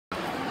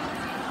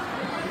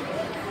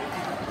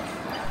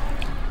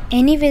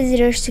Any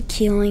visitors to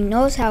Keeling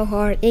knows how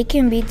hard it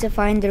can be to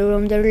find the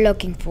room they're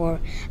looking for.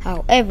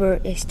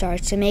 However, it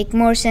starts to make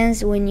more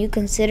sense when you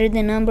consider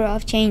the number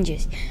of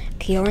changes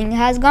Keeling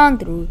has gone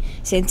through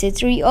since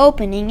its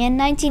reopening in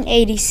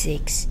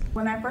 1986.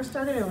 When I first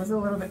started, it was a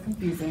little bit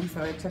confusing,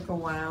 so it took a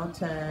while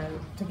to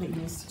get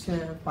used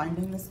to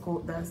finding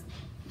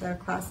the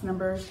class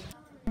numbers.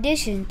 In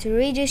addition to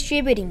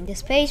redistributing the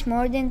space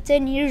more than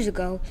 10 years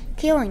ago,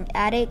 Keeling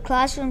added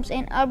classrooms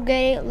and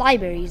upgraded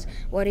libraries,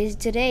 what is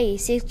today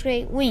 6th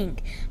grade wing.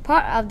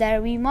 Part of that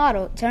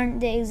remodel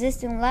turned the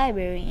existing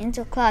library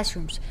into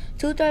classrooms,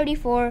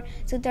 234,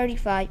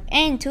 235,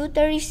 and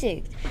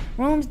 236,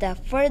 rooms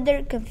that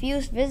further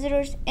confused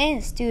visitors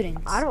and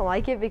students. I don't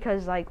like it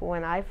because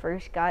when I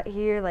first got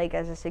here,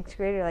 as a 6th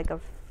grader,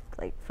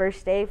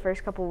 first day,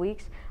 first couple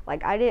weeks,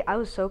 I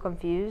was so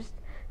confused.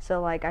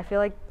 So I feel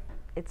like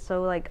it's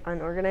so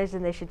unorganized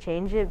and they should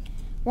change it.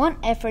 One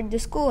effort the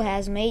school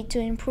has made to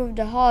improve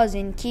the halls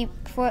and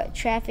keep foot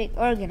traffic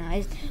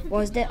organized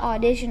was the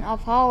addition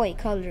of hallway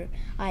color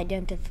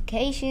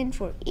identification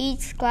for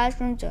each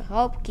classroom to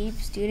help keep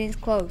students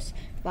close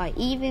by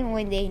even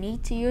when they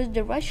need to use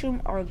the restroom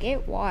or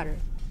get water.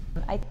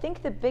 I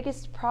think the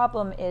biggest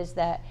problem is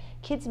that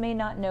kids may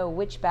not know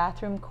which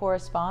bathroom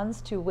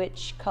corresponds to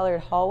which colored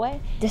hallway.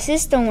 The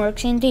system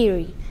works in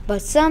theory,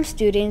 but some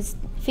students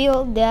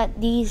feel that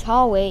these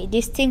hallway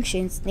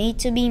distinctions need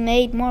to be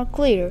made more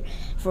clear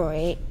for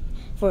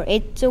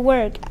it to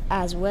work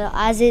as well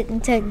as it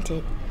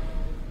intended.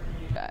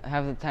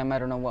 Half the time I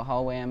don't know what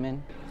hallway I'm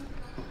in.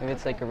 If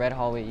it's a red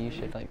hallway, you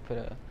should put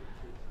a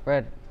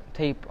red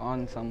tape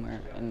on somewhere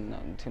and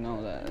to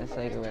know that it's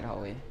a red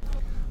hallway.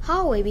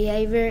 Hallway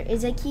behavior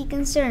is a key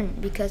concern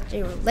because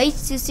it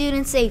relates to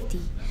student safety.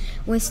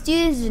 When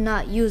students do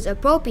not use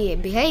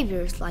appropriate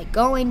behaviors like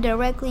going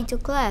directly to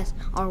class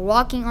or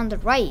walking on the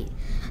right,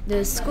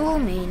 the school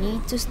may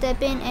need to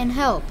step in and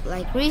help,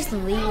 like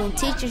recently when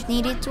teachers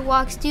needed to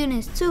walk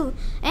students to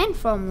and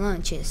from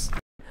lunches.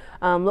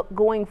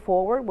 Going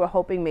forward, we're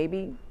hoping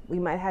maybe we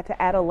might have to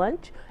add a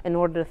lunch in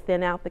order to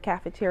thin out the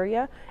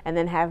cafeteria and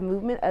then have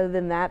movement. Other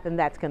than that, then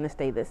that's going to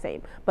stay the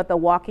same. But the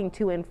walking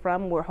to and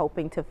from, we're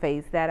hoping to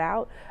phase that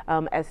out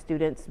as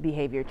students'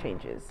 behavior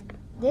changes.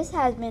 This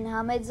has been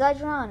Hamed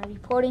Zajran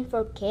reporting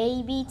for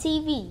KEB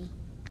TV.